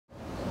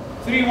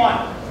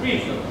3-1. 3.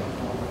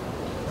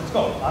 Let's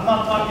go. I'm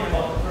not talking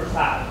about the first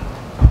half.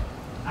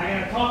 I'm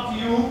going to talk to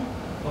you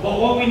about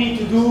what we need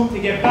to do to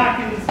get back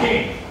in this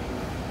game.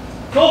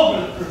 It's over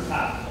the first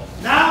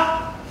half.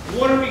 Now,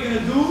 what are we going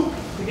to do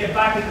to get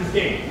back in this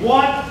game?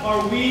 What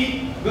are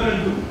we going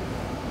to do?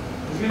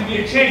 There's going to be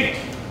a change.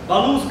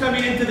 Balu's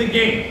coming into the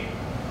game.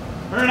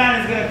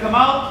 Hernan is going to come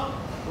out.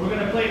 We're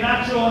going to play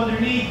Nacho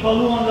underneath,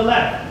 Balu on the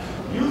left.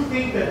 You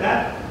think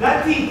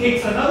that team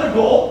takes another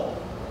goal?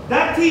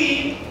 That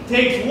team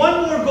takes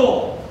one more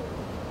goal.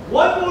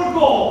 One more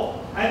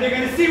goal, and they're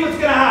going to see what's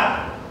going to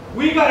happen.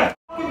 We got to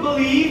fucking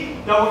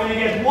believe that we're going to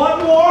get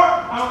one more,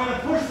 and we're going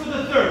to push for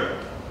the third.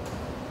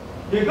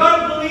 You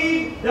got to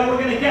believe that we're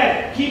going to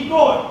get it. Keep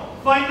going.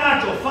 Find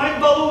Nacho.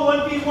 Find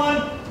Balu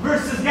 1v1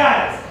 versus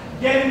guys.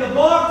 Get in the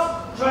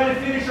box, try to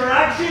finish our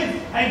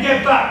actions, and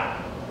get back.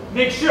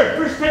 Make sure,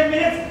 first 10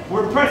 minutes,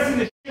 we're pressing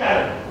the shit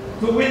out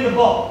of it to win the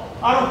ball.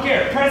 I don't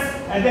care. Press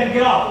and then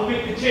get off. We'll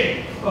make the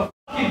change. But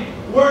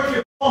fucking work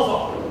your balls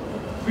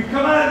off. We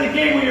come out of the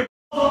game with your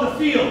balls on the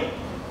field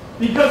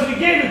because we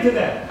gave it to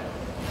them.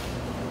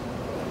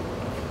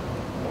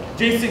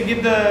 Jason,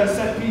 give the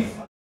set piece.